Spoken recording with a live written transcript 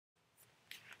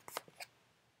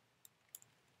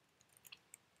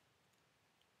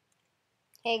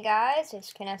Hey guys,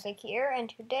 it's Kinesic here, and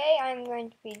today I'm going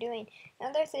to be doing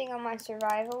another thing on my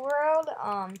survival world,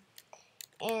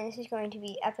 and this is going to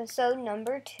be episode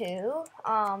number 2.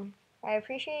 I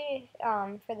appreciate,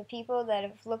 for the people that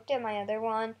have looked at my other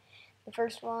one, the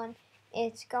first one,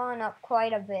 it's gone up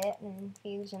quite a bit in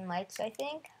views and likes, I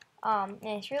think, and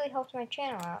it's really helped my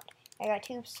channel out. I got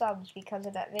 2 subs because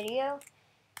of that video,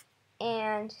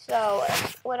 and so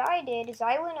what I did is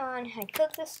I went on, I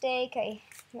cooked the steak, I,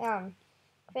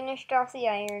 finished off the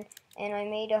iron, and I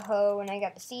made a hoe and I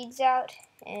got the seeds out,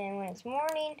 and when it's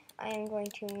morning I am going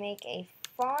to make a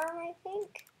farm, I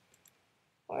think,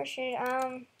 or should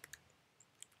I'm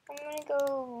gonna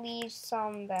go leave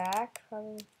some back,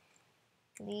 probably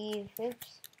leave this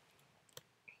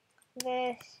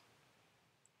that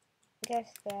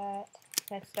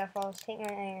stuff. I'll take my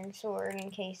iron sword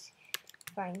in case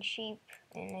I find sheep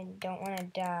and I don't want to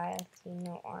die. Let's see,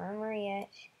 no armor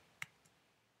yet.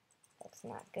 That's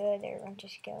not good, there are a bunch of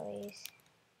skellies.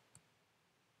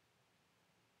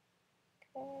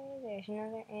 Okay, there's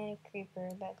another anti-creeper.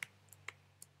 Let's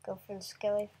go for the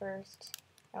skelly first.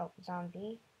 Oh,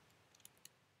 zombie.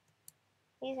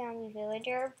 Hey, zombie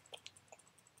villager.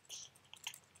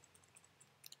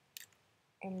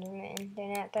 Enderman.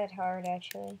 They're not that hard,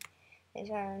 actually. This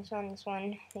one, I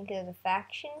think it was a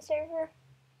faction server.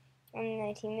 And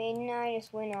my teammate and I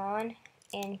just went on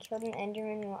and killed an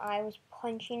Enderman while I was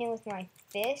punching it with my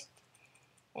fist.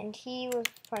 And he was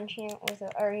punching it with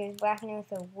he was whacking it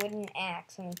with a wooden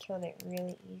axe, and we killed it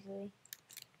really easily.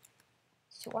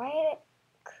 So I had it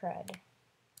crud.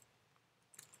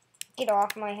 Get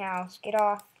off my house. Get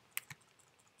off.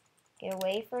 Get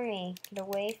away from me. Get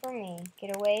away from me.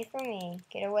 Get away from me.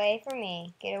 Get away from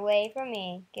me. Get away from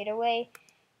me. Get away.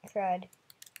 Crud.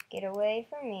 Get away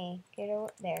from me. Get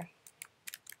away. There.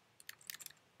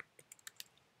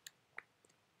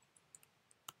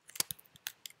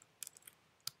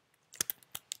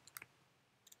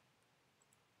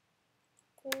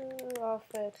 Ooh, all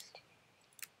fixed.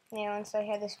 Yeah, once I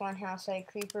had this one house, a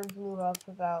creeper blew up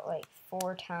about like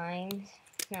 4 times.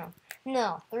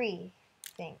 No, 3, I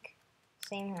think.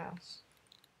 Same house.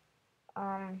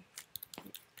 Don't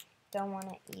want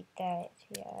to eat that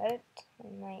yet. I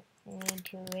might need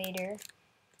to later.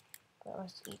 But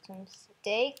let's eat some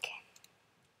steak.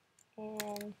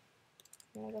 And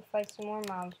I'm gonna go fight some more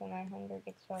mobs when my hunger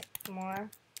gets up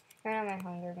more. Or not my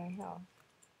hunger, my health.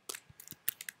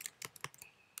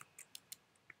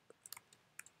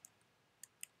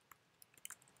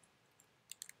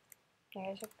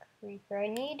 There's a creeper. I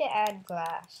need to add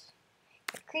glass.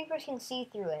 The creepers can see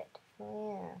through it.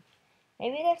 Oh yeah.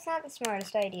 Maybe that's not the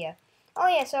smartest idea. Oh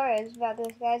yeah, sorry, it was about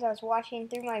this, guys. I was watching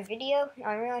through my video, and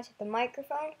I realized that the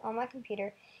microphone on my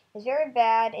computer is very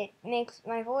bad. It makes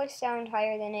my voice sound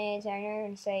higher than it is. I know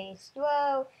and say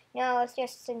slow. No, it's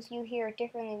just since you hear it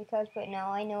differently but no,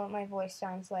 I know what my voice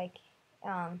sounds like.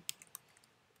 Yeah,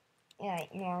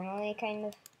 normally, kind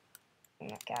of. Oh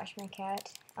my gosh, my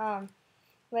cat.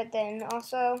 But then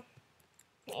also,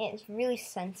 it's really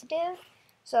sensitive,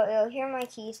 so it'll hear my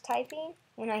keys typing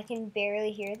when I can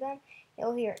barely hear them.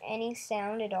 It'll hear any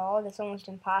sound at all that's almost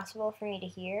impossible for me to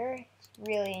hear. It's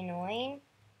really annoying.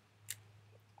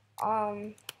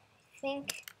 I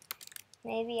think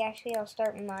maybe actually I'll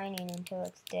start mining until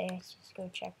it's day. Let's just go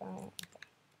check on it.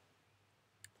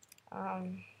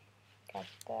 Got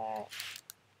that.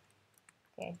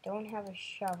 Okay, I don't have a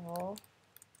shovel.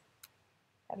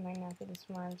 That might not be the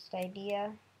smartest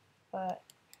idea, but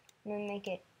I'm gonna make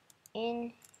it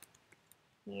in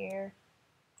here.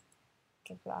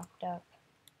 Get blocked up.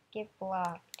 Get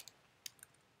blocked.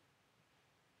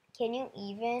 Can you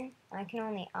even? I can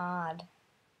only odd.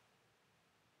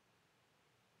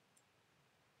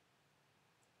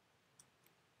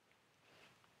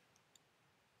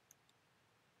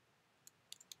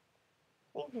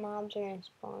 I think mobs are gonna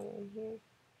spawn in here.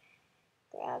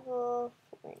 Gravel,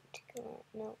 flint, come on,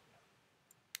 nope.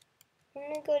 I'm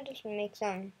gonna go just make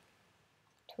some make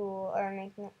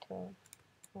not tool,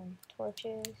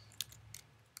 torches.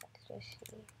 Let's just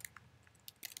see.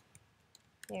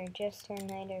 They're just turned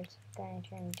night, or it's gonna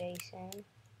turn day soon.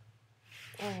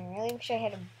 I really wish I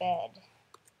had a bed.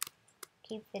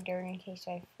 Keep the dirt in case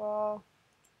I fall.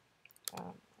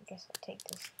 I guess I'll take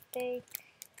the steak.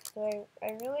 So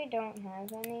I really don't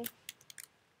have any.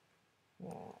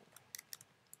 No,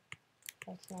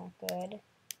 that's not good.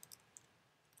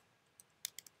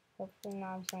 Hopefully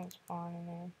mobs don't spawn in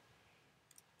there.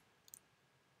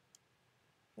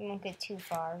 We won't get too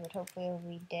far, but hopefully it'll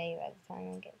be day by the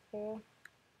time we get through.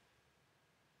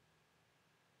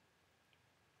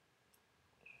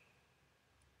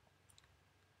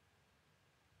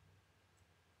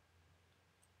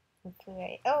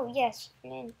 Hopefully oh yes,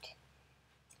 flint.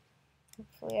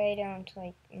 Hopefully I don't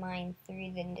like mine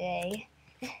through the day.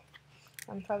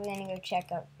 I'm probably gonna go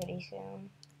check up pretty soon.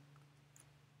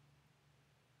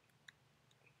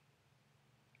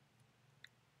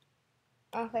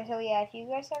 Okay, so yeah, if you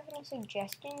guys have any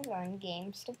suggestions on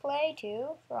games to play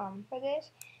too for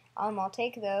this, I'll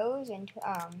take those into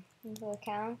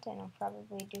account, and I'll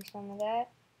probably do some of that.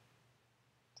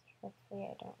 Hopefully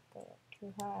I don't go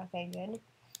too high. Okay, good.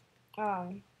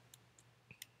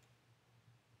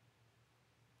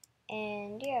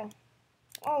 And yeah.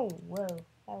 Oh, whoa,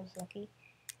 that was lucky.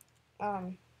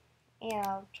 Yeah,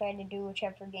 I'll try to do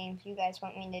whichever games you guys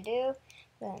want me to do.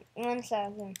 But once I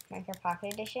was in Minecraft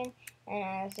Pocket Edition, and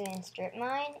I was doing Strip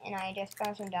Mine, and I just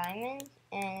got some diamonds,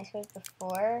 and this was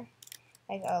before,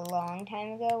 like a long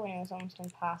time ago, when it was almost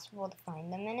impossible to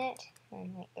find them in it,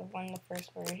 and like one of the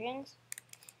first versions.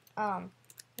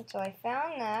 So I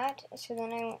found that, so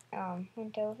then I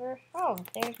went over, oh,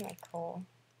 there's my coal.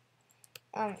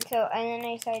 And then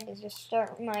I decided to just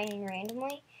start mining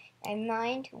randomly. I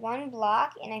mined one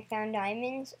block, and I found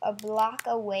diamonds a block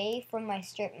away from my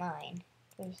strip mine.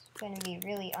 It was going to be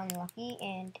really unlucky,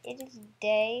 and it is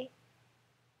day.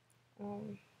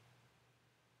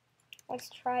 Let's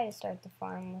try to start the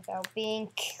farm without being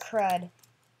crud.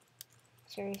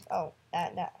 Serious? Oh,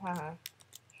 that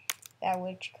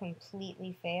witch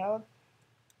completely failed.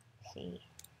 Let's see.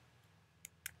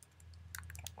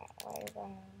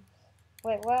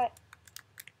 Wait, what?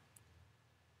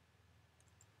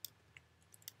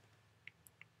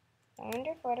 I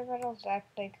wonder if water bottles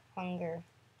act like hunger.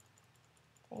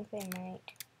 I think they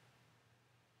might.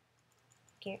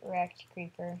 Get wrecked,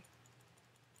 creeper.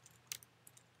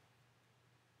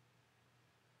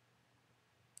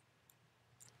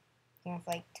 You have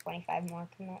like 25 more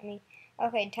come at me.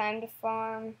 Okay, time to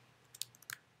farm.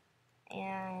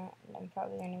 And I'm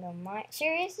probably gonna go mine.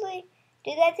 Seriously?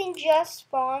 Did that thing just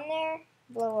spawn there?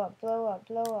 Blow up, blow up,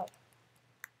 blow up.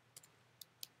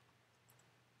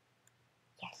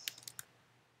 Yes.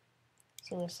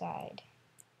 Suicide.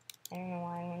 I don't know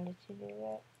why I wanted to do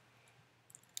that.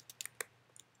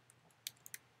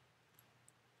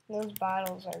 Those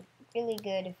bottles are really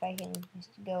good if I can just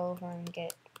go over and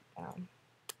get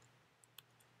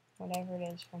whatever it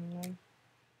is from them.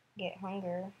 Get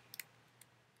hunger.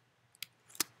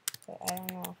 But I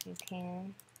don't know if you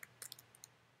can.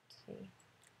 Let's see.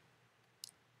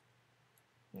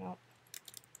 Nope.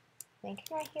 I think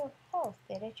I heal health.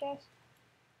 Did it just?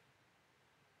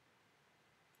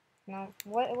 No.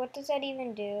 What does that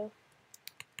even do?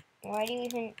 Why do you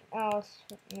even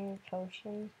new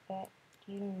potions? But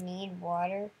do you need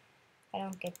water? I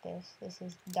don't get this. This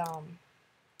is dumb.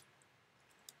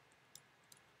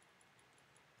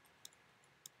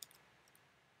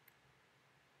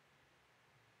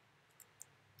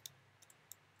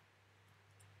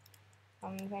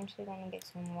 I'm eventually gonna get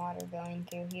some water going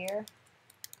through here.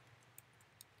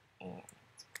 And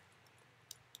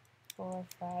 4,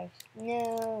 5.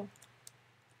 No.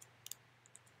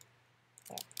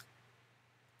 There.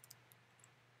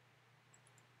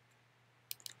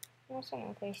 That's an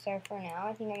okay start for now.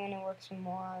 I think I'm gonna work some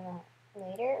more on that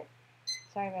later.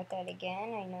 Sorry about that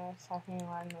again. I know it's happening in a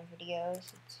lot of my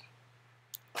videos. It's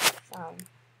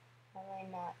probably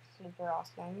not super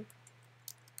awesome.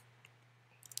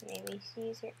 Maybe see,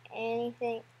 is there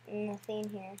anything? Nothing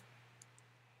here.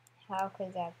 How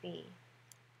could that be?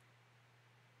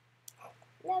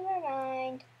 Never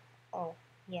mind. Oh,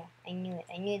 yeah, I knew it.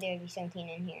 I knew there would be something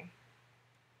in here.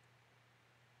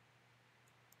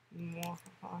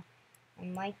 I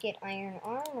might get iron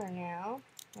armor now.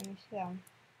 Let me see.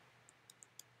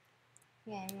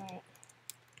 Yeah, I might.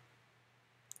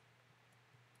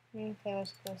 Okay,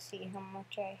 let's go see how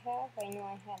much I have. I know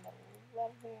I have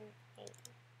 11, 8.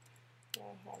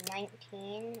 I have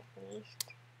 19 at least.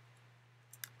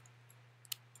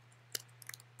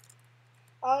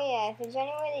 Oh yeah, if there's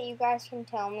any way that you guys can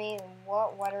tell me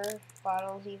what water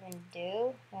bottles even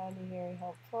do, that would be very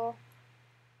helpful.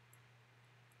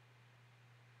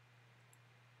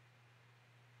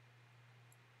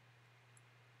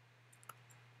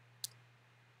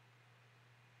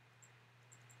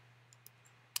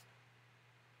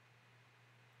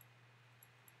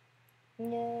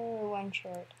 No, one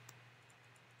short.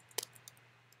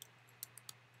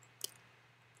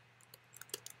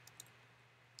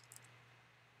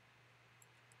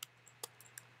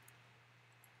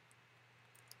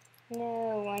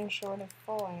 No, one short of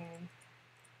full iron.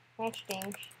 That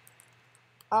stinks.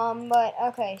 But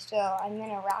okay, so I'm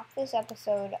gonna wrap this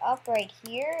episode up right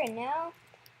here and now.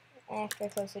 After I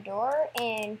close the door.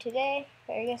 And today,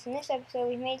 or I guess in this episode,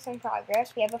 we've made some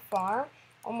progress. We have a farm.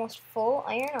 almost full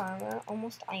iron armor,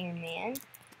 almost Iron Man.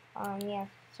 We have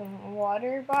some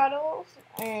water bottles,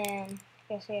 and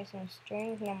I guess we have some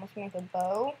strings, and almost make a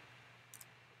bow.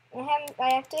 I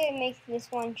have to make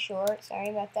this one short. Sorry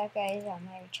about that, guys. I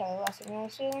have a cello lesson really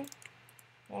soon. And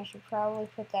I should probably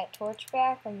put that torch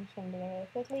back. I'm just going to do it really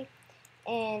quickly.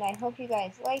 And I hope you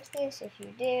guys liked this. If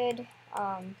you did,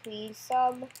 please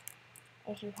sub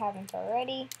if you haven't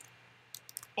already.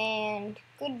 And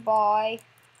goodbye.